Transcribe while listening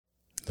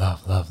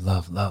love,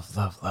 love, love,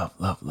 love, love,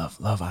 love, love,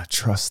 love. I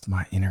trust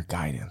my inner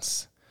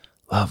guidance.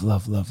 Love,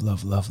 love, love,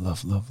 love, love,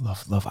 love, love,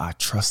 love, love. I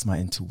trust my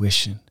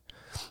intuition.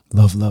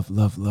 Love, love,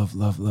 love, love,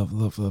 love, love,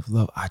 love, love,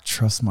 love. I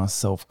trust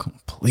myself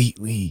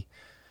completely.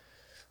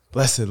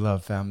 Blessed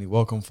love, family.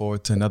 Welcome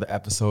forward to another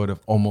episode of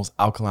Almost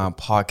Alkaline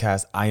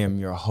Podcast. I am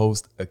your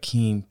host,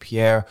 Akeem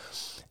Pierre.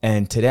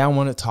 And today I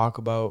want to talk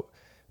about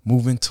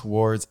moving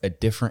towards a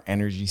different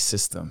energy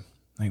system.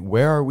 Like,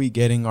 where are we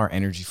getting our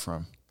energy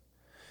from?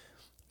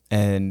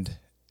 And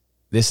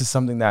this is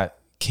something that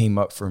came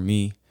up for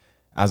me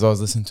as I was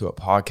listening to a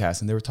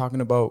podcast, and they were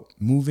talking about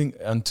moving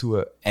into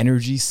an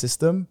energy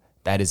system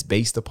that is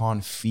based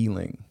upon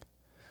feeling,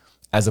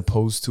 as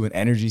opposed to an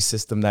energy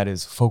system that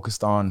is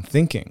focused on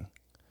thinking.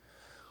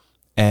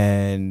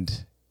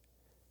 And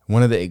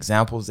one of the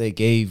examples they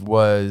gave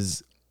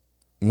was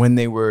when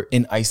they were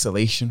in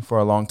isolation for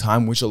a long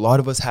time, which a lot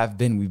of us have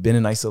been. We've been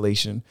in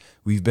isolation.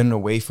 We've been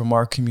away from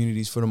our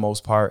communities for the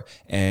most part,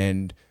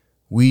 and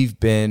we've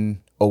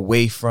been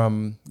away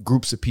from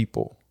groups of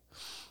people.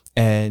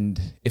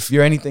 And if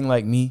you're anything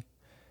like me,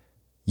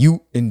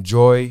 you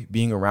enjoy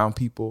being around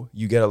people.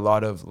 You get a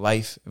lot of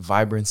life,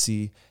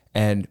 vibrancy,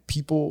 and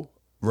people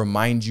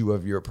remind you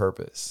of your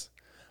purpose.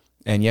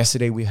 And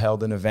yesterday we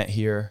held an event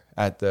here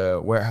at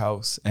the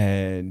warehouse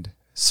and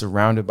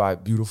surrounded by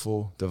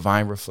beautiful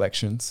divine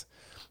reflections.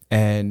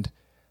 And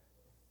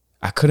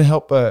I couldn't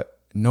help but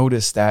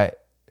notice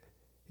that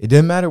it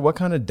didn't matter what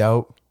kind of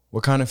doubt,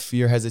 what kind of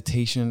fear,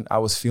 hesitation I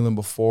was feeling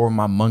before.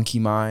 My monkey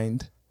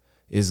mind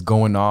is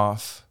going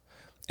off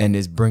and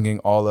is bringing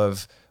all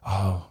of,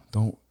 oh,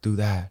 don't do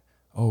that.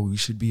 Oh, you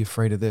should be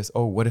afraid of this.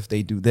 Oh, what if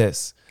they do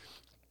this?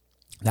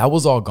 That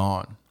was all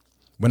gone.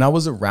 When I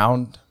was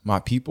around my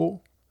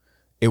people,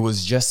 it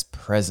was just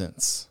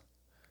presence.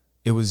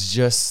 It was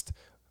just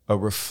a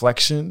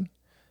reflection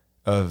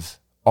of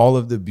all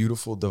of the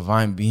beautiful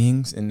divine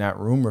beings in that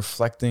room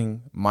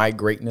reflecting my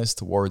greatness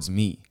towards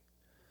me.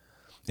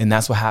 And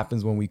that's what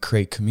happens when we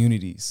create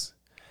communities.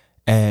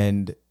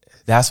 And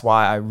that's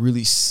why I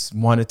really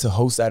wanted to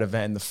host that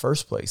event in the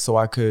first place, so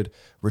I could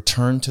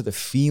return to the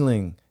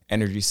feeling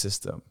energy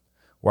system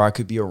where I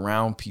could be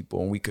around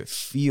people and we could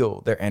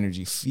feel their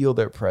energy, feel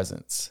their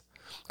presence.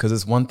 Because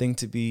it's one thing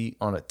to be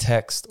on a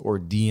text or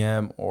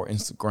DM or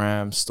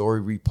Instagram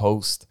story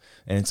repost,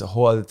 and it's a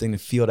whole other thing to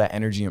feel that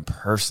energy in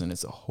person.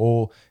 It's a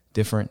whole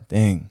different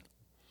thing.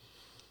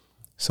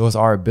 So it's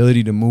our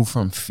ability to move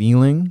from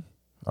feeling,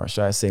 or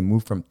should I say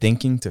move from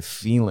thinking to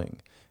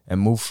feeling,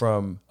 and move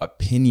from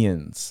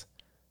opinions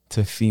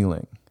to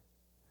feeling,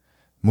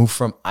 move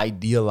from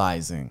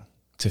idealizing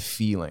to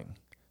feeling.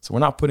 So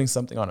we're not putting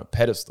something on a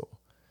pedestal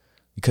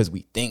because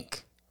we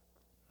think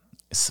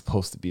it's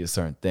supposed to be a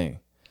certain thing.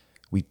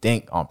 We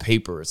think on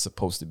paper it's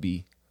supposed to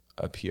be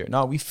up here.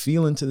 No, we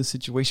feel into the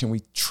situation.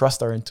 We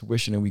trust our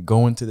intuition, and we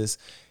go into this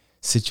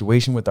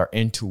situation with our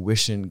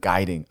intuition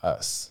guiding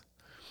us.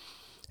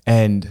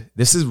 And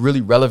this is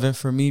really relevant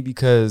for me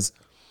because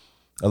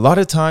a lot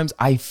of times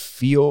I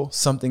feel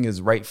something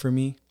is right for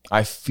me.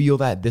 I feel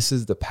that this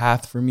is the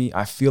path for me.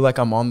 I feel like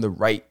I'm on the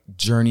right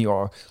journey,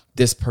 or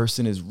this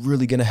person is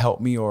really going to help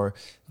me, or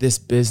this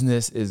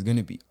business is going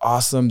to be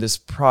awesome. This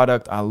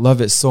product, I love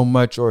it so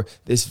much, or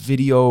this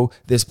video,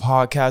 this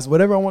podcast,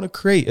 whatever I want to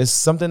create is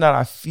something that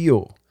I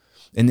feel.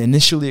 And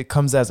initially it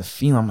comes as a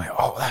feeling. I'm like,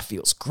 oh, that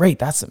feels great.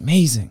 That's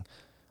amazing.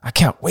 I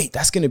can't wait.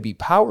 That's going to be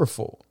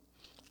powerful.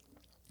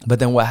 But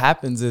then what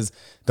happens is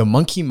the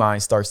monkey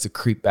mind starts to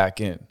creep back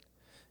in.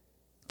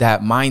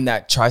 That mind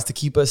that tries to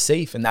keep us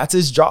safe. And that's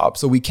his job.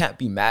 So we can't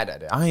be mad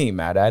at it. I ain't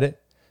mad at it.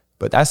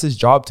 But that's his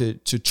job to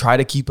try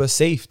to keep us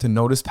safe, to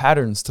notice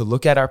patterns, to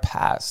look at our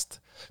past,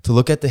 to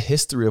look at the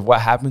history of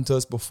what happened to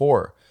us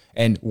before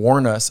and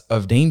warn us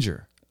of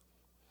danger.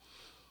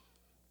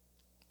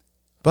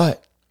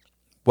 But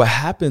what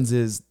happens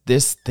is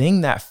this thing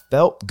that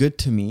felt good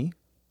to me,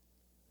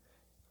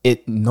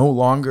 it no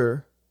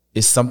longer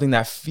is something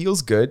that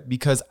feels good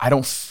because I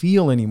don't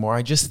feel anymore.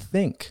 I just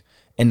think.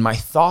 And my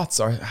thoughts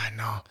are,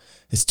 no,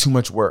 it's too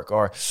much work.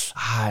 Or,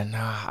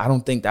 no, I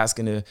don't think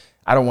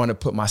I don't want to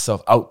put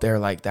myself out there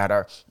like that.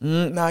 Or,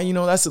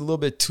 that's a little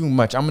bit too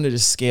much. I'm going to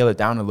just scale it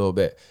down a little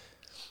bit.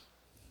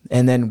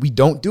 And then we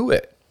don't do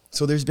it.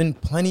 So there's been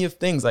plenty of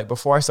things. Like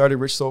before I started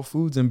Rich Soul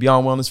Foods and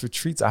Beyond Wellness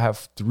Retreats, I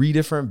have 3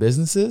 different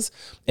businesses.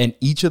 And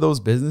each of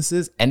those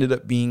businesses ended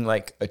up being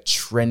like a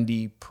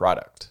trendy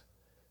product.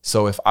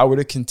 So if I were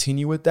to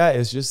continue with that,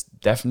 it's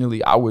just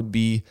definitely I would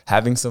be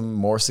having some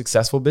more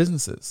successful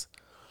businesses.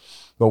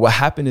 But what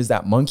happened is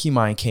that monkey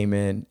mind came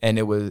in, and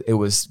it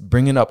was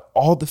bringing up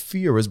all the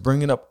fear, it was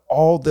bringing up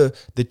all the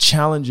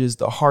challenges,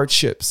 the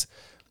hardships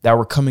that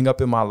were coming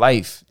up in my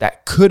life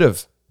that could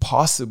have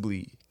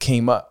possibly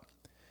came up.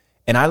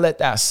 And I let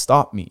that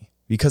stop me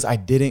because I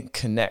didn't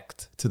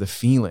connect to the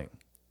feeling.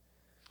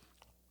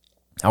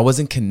 I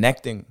wasn't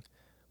connecting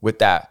with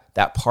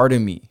that part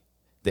of me,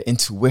 the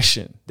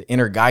intuition, the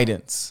inner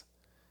guidance.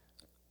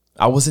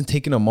 I wasn't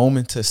taking a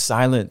moment to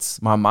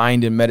silence my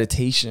mind in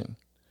meditation,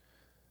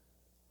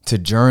 to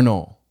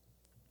journal,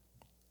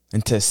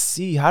 and to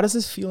see, how does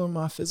this feel in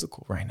my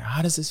physical right now?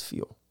 How does this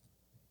feel?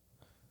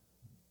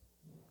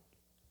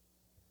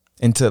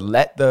 and to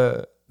let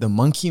the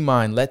monkey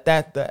mind, let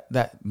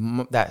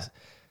that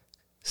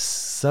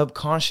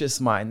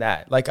subconscious mind,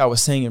 that, like I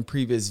was saying in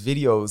previous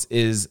videos,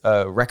 is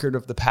a record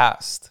of the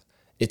past.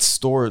 It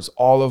stores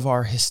all of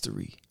our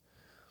history,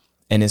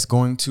 and it's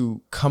going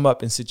to come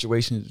up in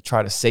situations to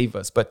try to save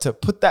us. But to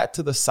put that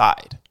to the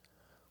side,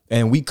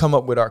 and we come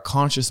up with our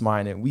conscious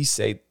mind and we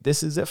say,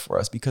 this is it for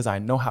us because I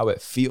know how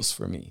it feels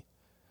for me.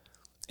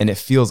 And it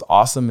feels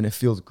awesome, and it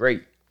feels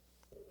great,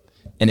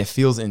 and it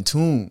feels in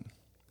tune.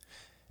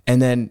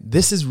 And then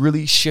this is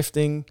really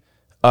shifting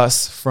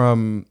us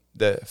from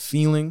the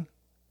feeling,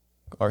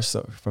 or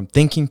so from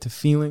thinking to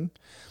feeling,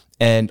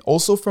 and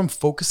also from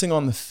focusing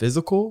on the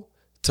physical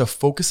to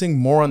focusing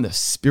more on the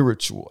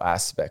spiritual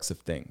aspects of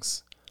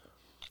things.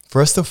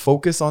 For us to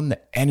focus on the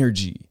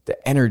energy,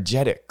 the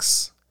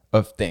energetics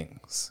of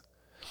things.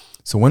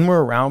 So when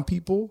we're around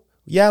people,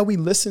 yeah, we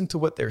listen to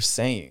what they're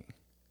saying,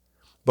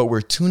 but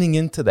we're tuning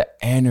into the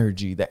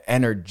energy, the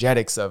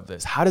energetics of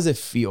this. How does it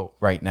feel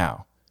right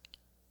now?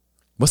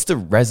 What's the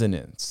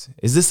resonance?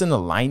 Is this in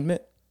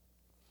alignment?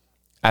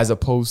 As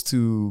opposed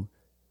to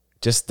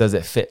just, does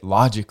it fit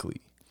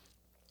logically?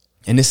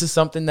 And this is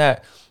something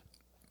that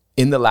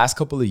in the last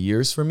couple of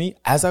years for me,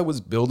 as I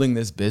was building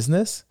this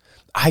business,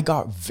 I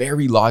got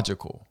very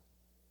logical.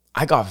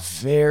 I got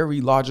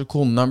very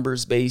logical,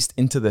 numbers based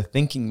into the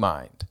thinking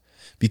mind,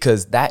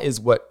 because that is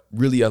what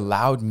really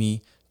allowed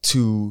me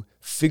to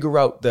figure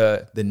out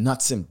the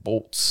nuts and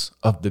bolts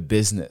of the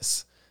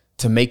business,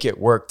 to make it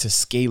work, to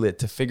scale it,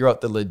 to figure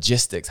out the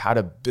logistics, how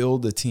to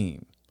build a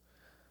team,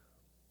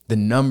 the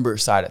number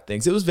side of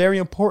things. It was very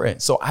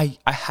important. So I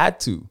had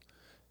to.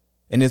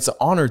 And it's an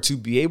honor to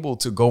be able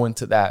to go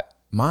into that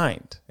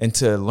mind and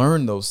to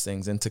learn those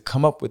things and to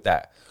come up with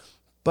that.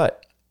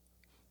 But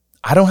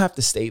I don't have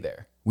to stay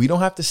there. We don't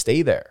have to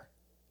stay there.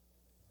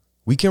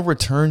 We can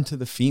return to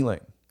the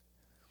feeling.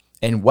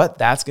 And what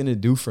that's going to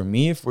do for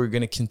me, if we're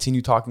going to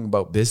continue talking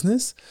about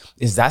business,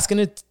 is that's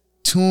going to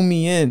tune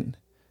me in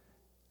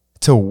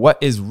to what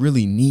is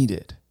really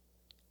needed.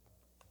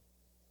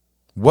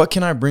 What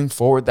can I bring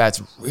forward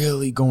that's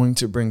really going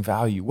to bring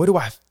value? What do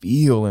I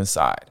feel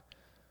inside?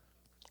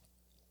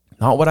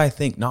 Not what I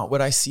think, not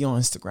what I see on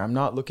Instagram,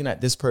 not looking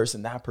at this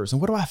person, that person.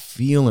 What do I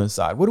feel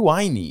inside? What do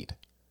I need?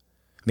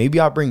 Maybe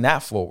I'll bring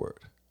that forward.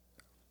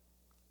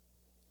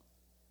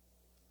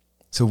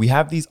 So we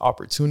have these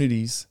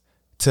opportunities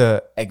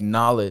to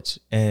acknowledge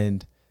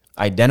and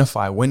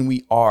identify when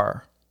we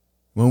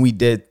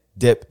did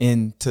dip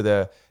into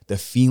the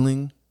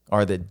feeling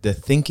or the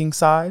thinking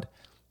side,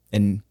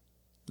 and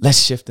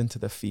let's shift into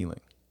the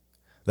feeling.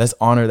 Let's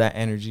honor that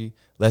energy.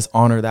 Let's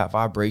honor that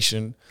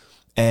vibration.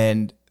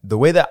 And the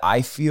way that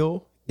I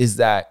feel is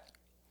that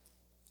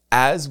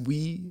as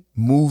we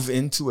move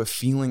into a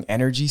feeling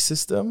energy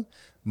system,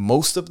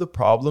 most of the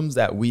problems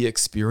that we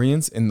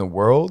experience in the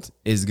world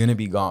is going to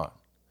be gone.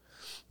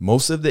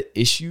 Most of the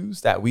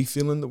issues that we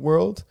feel in the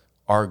world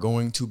are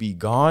going to be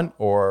gone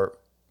or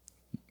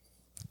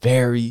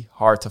very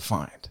hard to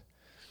find.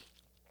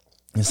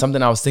 And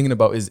something I was thinking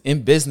about is,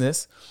 in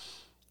business,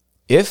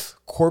 if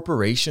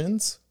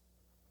corporations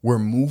were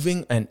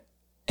moving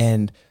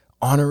and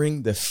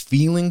honoring the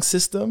feeling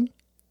system,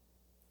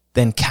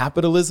 then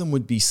capitalism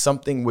would be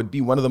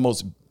one of the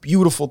most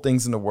beautiful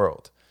things in the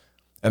world.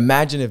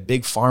 Imagine if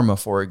Big Pharma,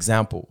 for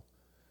example,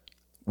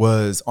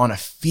 was on a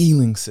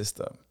feeling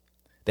system.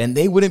 Then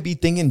they wouldn't be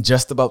thinking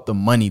just about the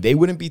money. They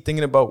wouldn't be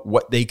thinking about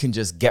what they can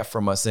just get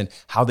from us and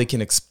how they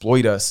can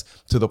exploit us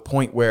to the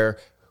point where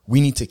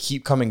we need to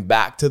keep coming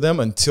back to them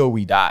until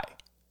we die.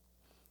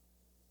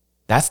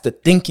 That's the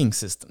thinking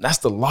system. That's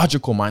the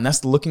logical mind.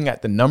 That's looking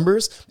at the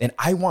numbers. And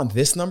I want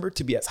this number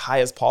to be as high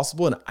as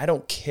possible. And I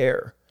don't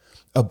care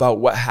about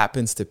what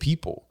happens to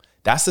people.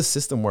 That's the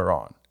system we're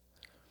on.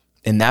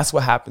 And that's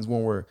what happens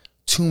when we're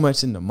too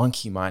much in the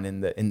monkey mind,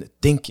 in the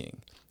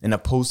thinking, and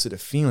opposed to the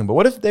feeling. But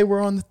what if they were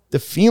on the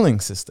feeling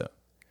system?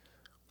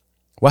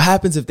 What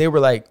happens if they were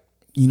like,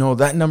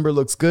 that number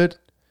looks good,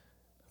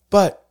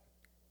 but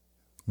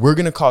we're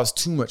going to cause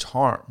too much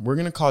harm. We're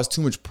going to cause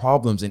too much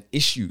problems and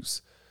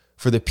issues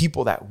for the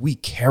people that we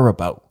care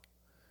about.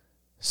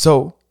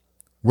 So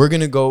we're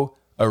going to go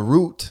a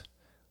route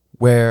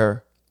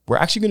where we're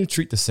actually going to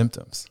treat the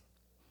symptoms,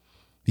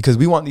 because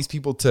we want these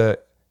people to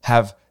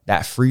have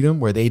that freedom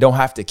where they don't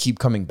have to keep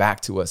coming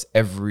back to us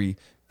every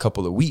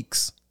couple of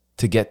weeks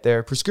to get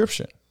their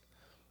prescription.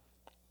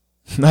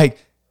 Like,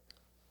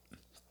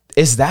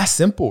 it's that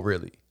simple,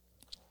 really.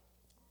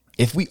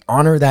 If we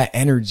honor that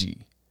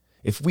energy,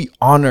 if we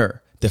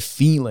honor the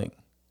feeling,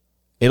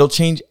 it'll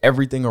change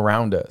everything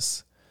around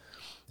us.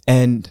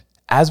 And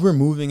as we're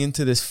moving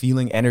into this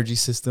feeling energy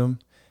system,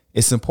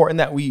 it's important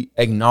that we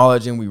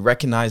acknowledge and we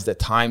recognize the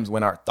times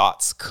when our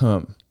thoughts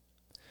come.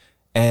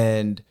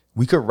 And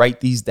we could write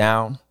these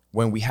down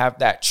when we have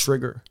that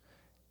trigger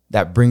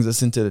that brings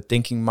us into the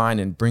thinking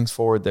mind and brings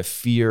forward the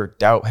fear,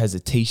 doubt,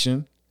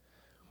 hesitation,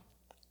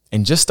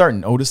 and just start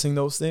noticing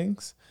those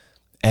things.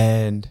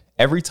 And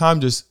every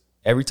time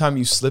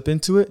you slip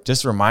into it,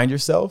 just remind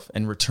yourself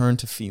and return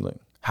to feeling.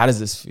 How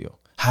does this feel?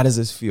 How does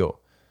this feel?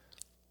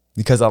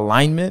 Because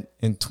alignment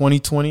in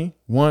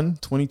 2021,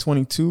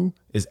 2022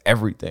 is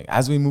everything.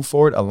 As we move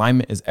forward,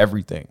 alignment is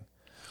everything.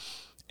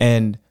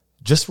 And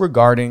just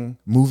regarding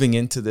moving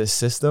into this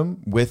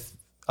system with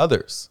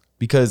others,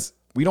 because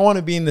we don't want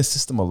to be in this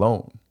system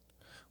alone.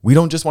 We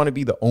don't just want to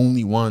be the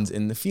only ones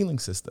in the feeling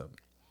system,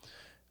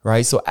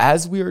 right? So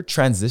as we are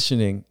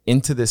transitioning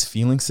into this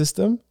feeling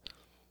system,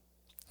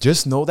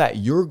 just know that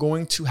you're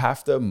going to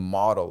have to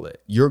model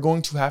it. You're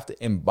going to have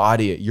to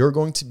embody it. You're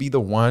going to be the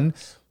one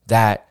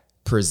that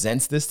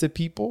presents this to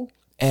people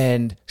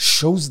and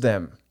shows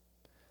them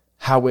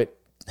how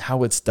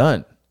it's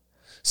done.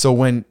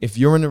 So if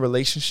you're in a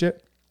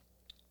relationship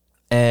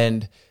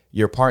and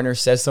your partner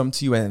says something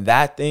to you and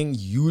that thing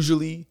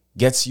usually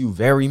gets you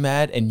very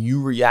mad and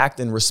you react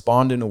and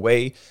respond in a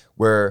way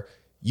where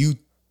you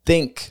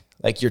think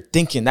like you're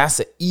thinking that's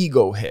an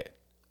ego hit.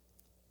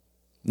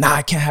 Nah,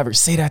 I can't have her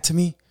say that to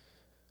me.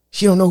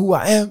 She don't know who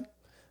I am.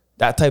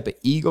 That type of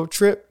ego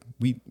trip,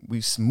 we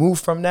move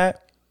from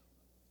that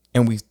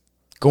and we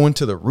go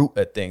into the root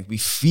of things. We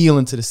feel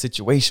into the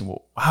situation.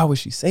 Well, how would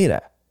she say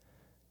that?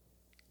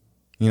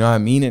 You know what I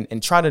mean?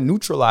 And try to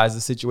neutralize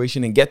the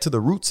situation and get to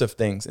the roots of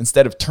things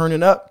instead of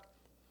turning up,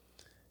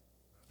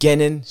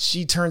 getting in.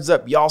 She turns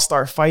up, y'all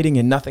start fighting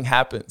and nothing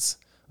happens.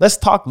 Let's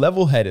talk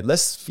level-headed.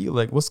 Let's feel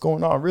like what's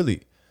going on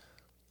really.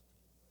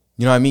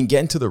 You know what I mean?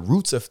 Get into the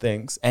roots of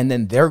things and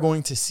then they're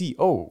going to see,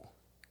 oh,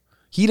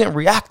 he didn't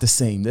react the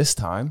same this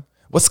time.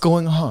 What's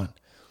going on?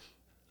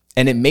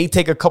 And it may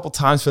take a couple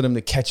times for them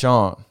to catch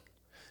on.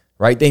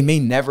 Right? They may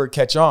never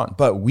catch on,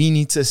 but we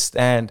need to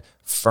stand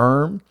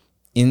firm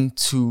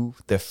into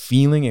the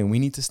feeling and we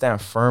need to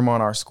stand firm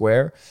on our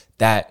square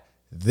that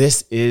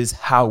this is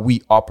how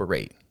we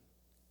operate.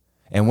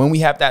 And when we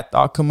have that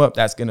thought come up,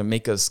 that's going to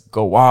make us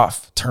go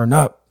off, turn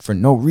up for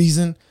no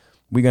reason.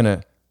 We're going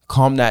to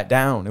calm that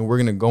down and we're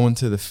going to go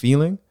into the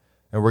feeling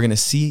and we're going to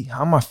see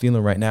how am I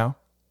feeling right now?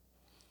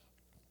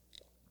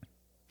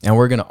 And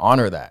we're going to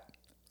honor that.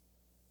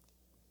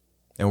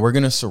 And we're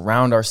going to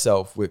surround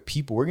ourselves with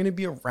people. We're going to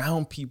be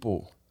around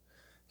people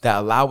that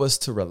allow us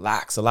to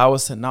relax, allow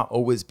us to not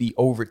always be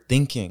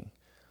overthinking,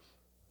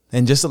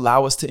 and just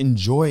allow us to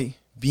enjoy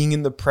being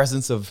in the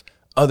presence of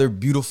other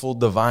beautiful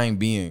divine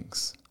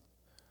beings.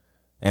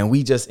 And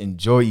we just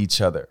enjoy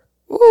each other.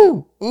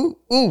 Ooh, ooh,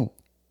 ooh.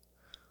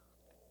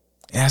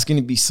 And that's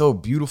going to be so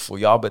beautiful,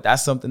 y'all. But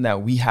that's something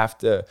that we have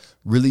to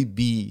really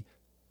be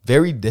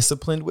very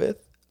disciplined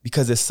with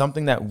because it's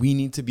something that we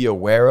need to be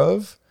aware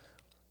of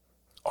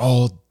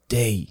all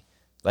day.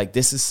 Like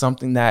this is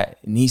something that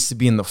needs to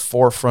be in the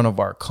forefront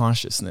of our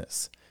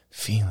consciousness.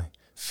 Feeling.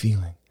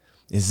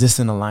 Is this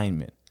in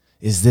alignment?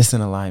 Is this in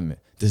alignment?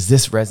 Does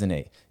this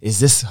resonate? Is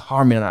this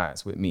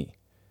harmonized with me?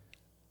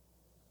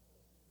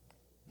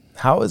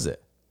 How is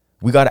it?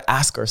 We got to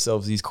ask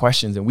ourselves these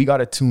questions and we got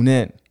to tune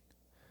in.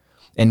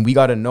 And we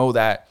got to know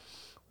that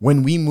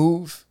when we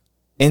move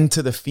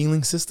into the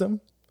feeling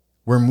system,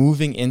 we're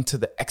moving into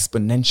the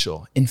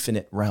exponential,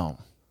 infinite realm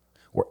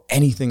where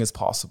anything is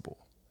possible.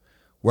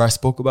 Where I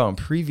spoke about in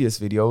previous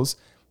videos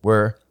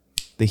where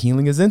the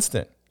healing is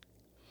instant.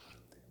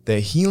 The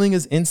healing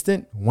is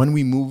instant when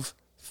we move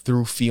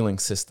through feeling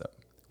system.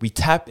 We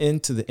tap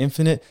into the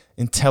infinite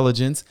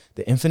intelligence,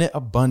 the infinite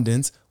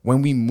abundance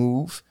when we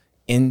move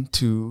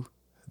into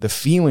the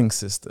feeling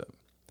system.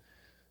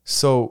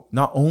 So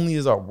not only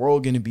is our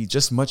world going to be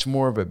just much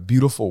more of a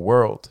beautiful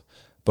world,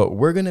 but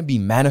we're going to be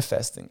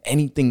manifesting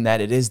anything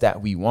that it is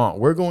that we want.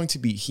 We're going to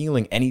be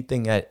healing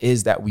anything that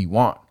is that we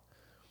want.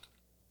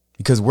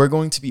 Because we're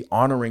going to be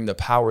honoring the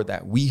power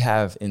that we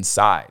have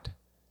inside,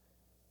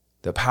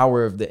 the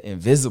power of the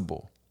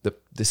invisible,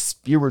 the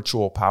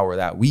spiritual power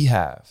that we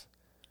have.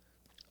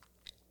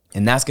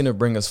 And that's going to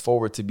bring us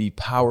forward to be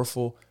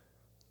powerful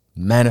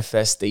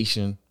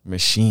manifestation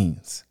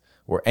machines,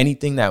 where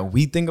anything that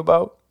we think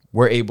about,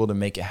 we're able to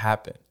make it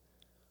happen.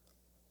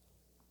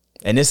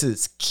 And this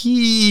is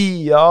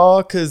key,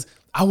 y'all, because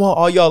I want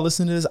all y'all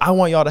listening to this. I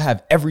want y'all to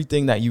have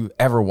everything that you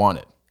ever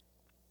wanted.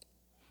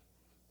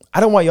 I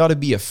don't want y'all to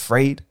be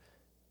afraid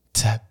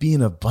to be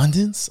in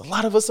abundance. A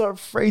lot of us are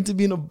afraid to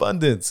be in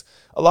abundance.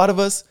 A lot of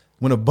us,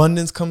 when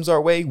abundance comes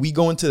our way, we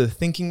go into the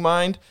thinking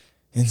mind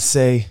and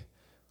say,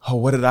 oh,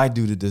 what did I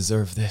do to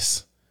deserve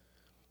this?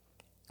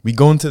 We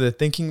go into the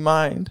thinking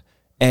mind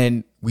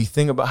and we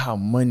think about how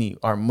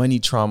our money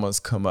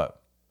traumas come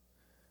up.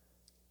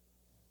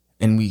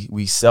 And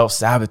we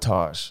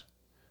self-sabotage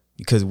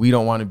because we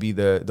don't want to be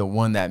the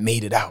one that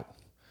made it out.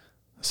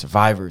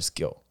 Survivor's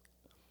guilt.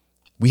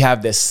 We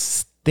have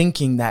this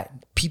thinking that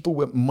people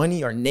with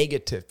money are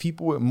negative.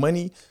 People with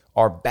money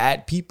are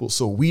bad people.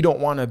 So we don't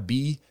want to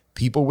be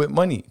people with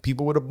money,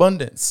 people with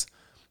abundance.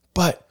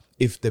 But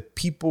if the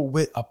people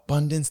with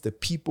abundance, the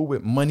people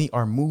with money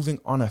are moving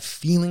on a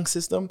feeling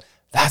system,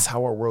 that's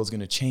how our world's going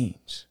to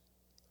change.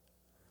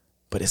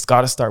 But it's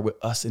got to start with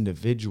us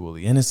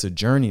individually. And it's a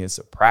journey. It's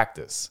a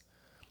practice.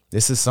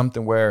 This is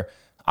something where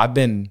I've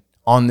been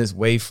on this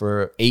way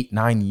for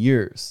 8-9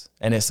 years.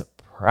 And it's a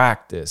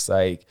practice.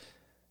 Like,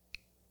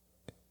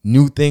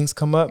 new things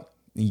come up,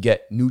 you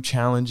get new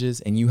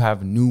challenges, and you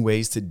have new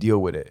ways to deal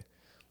with it.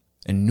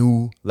 and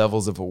new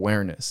levels of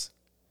awareness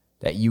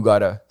that you got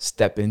to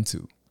step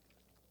into.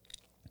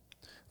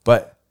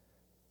 But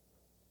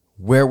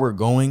where we're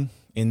going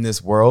in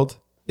this world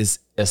is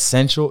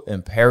essential,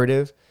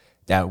 imperative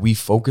that we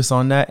focus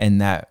on that and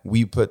that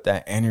we put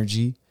that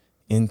energy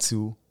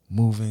into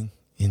moving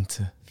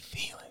into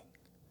feeling.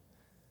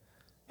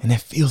 And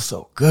it feels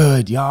so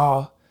good,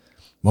 y'all.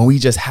 When we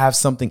just have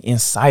something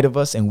inside of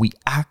us and we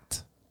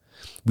act,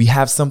 we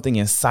have something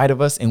inside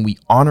of us and we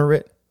honor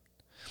it.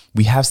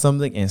 We have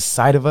something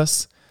inside of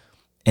us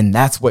and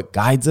that's what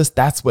guides us.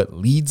 That's what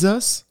leads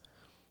us.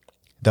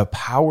 The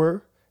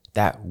power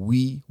that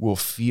we will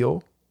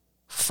feel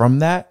from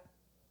that,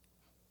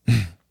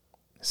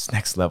 it's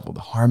next level. The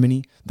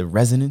harmony, the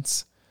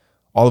resonance.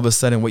 All of a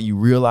sudden, what you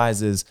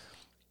realize is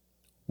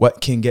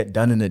what can get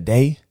done in a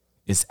day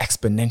is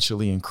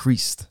exponentially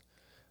increased.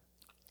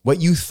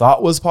 What you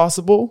thought was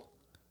possible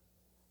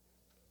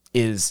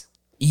is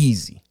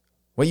easy.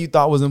 What you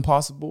thought was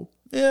impossible,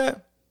 it's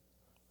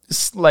a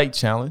slight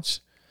challenge.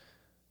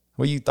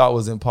 What you thought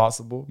was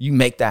impossible, you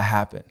make that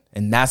happen.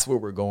 And that's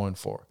what we're going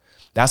for.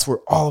 That's where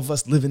all of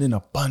us living in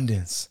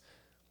abundance.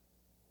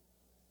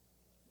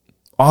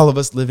 All of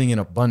us living in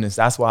abundance.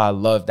 That's why I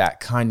love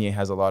that Kanye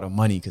has a lot of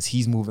money, because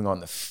he's moving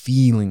on the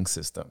feeling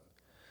system.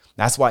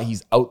 That's why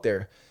he's out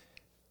there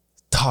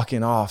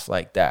talking off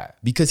like that,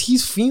 because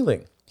he's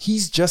feeling.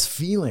 He's just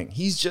feeling.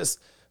 He's just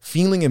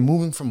feeling and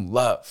moving from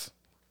love.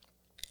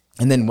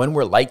 And then when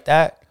we're like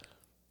that,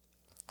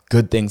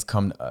 good things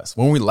come to us.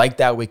 When we like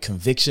that with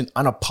conviction,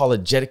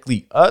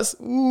 unapologetically us,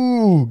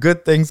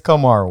 good things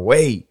come our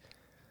way.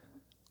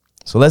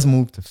 So let's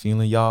move to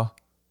feeling, y'all.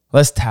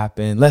 Let's tap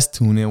in. Let's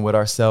tune in with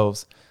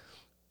ourselves.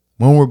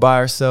 When we're by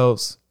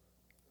ourselves,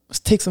 let's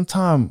take some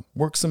time,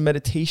 work some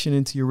meditation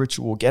into your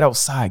ritual. Get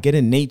outside, get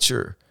in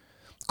nature.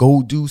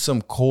 Go do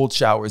some cold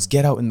showers.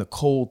 Get out in the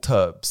cold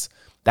tubs.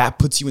 That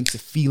puts you into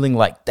feeling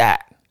like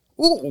that.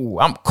 Ooh,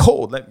 I'm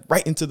cold.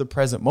 Right into the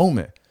present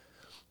moment.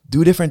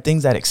 Do different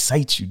things that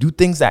excite you. Do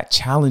things that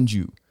challenge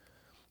you.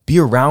 Be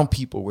around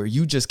people where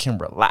you just can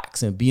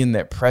relax and be in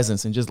their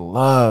presence and just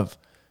love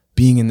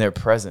being in their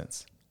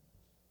presence.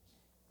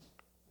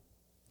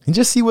 And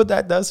just see what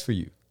that does for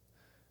you.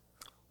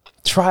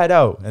 Try it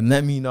out and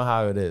let me know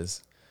how it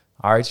is.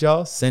 All right,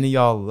 y'all. Sending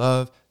y'all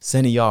love.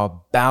 Sending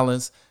y'all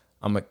balance.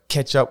 I'm going to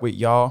catch up with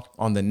y'all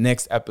on the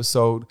next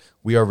episode.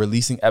 We are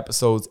releasing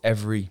episodes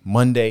every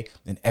Monday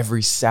and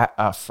every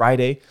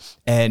Friday.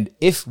 And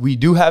if we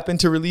do happen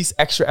to release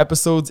extra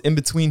episodes in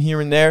between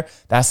here and there,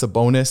 that's a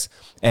bonus.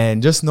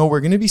 And just know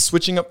we're going to be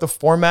switching up the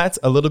formats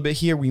a little bit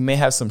here. We may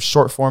have some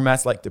short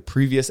formats like the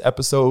previous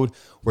episode.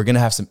 We're going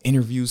to have some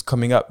interviews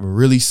coming up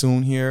really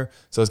soon here.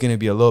 So it's going to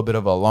be a little bit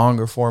of a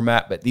longer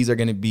format, but these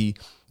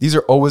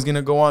are always going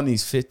to go on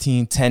these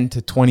 10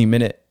 to 20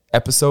 minute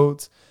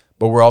episodes.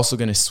 But we're also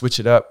going to switch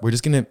it up. We're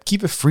just going to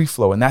keep it free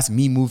flow. And that's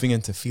me moving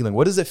into feeling.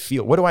 What does it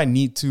feel? What do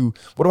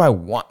I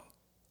want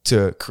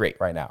to create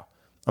right now?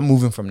 I'm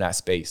moving from that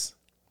space.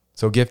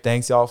 So give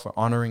thanks, y'all, for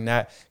honoring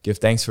that. Give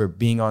thanks for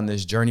being on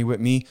this journey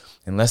with me.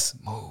 And let's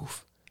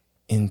move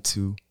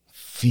into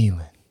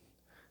feeling.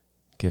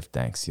 Give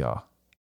thanks, y'all.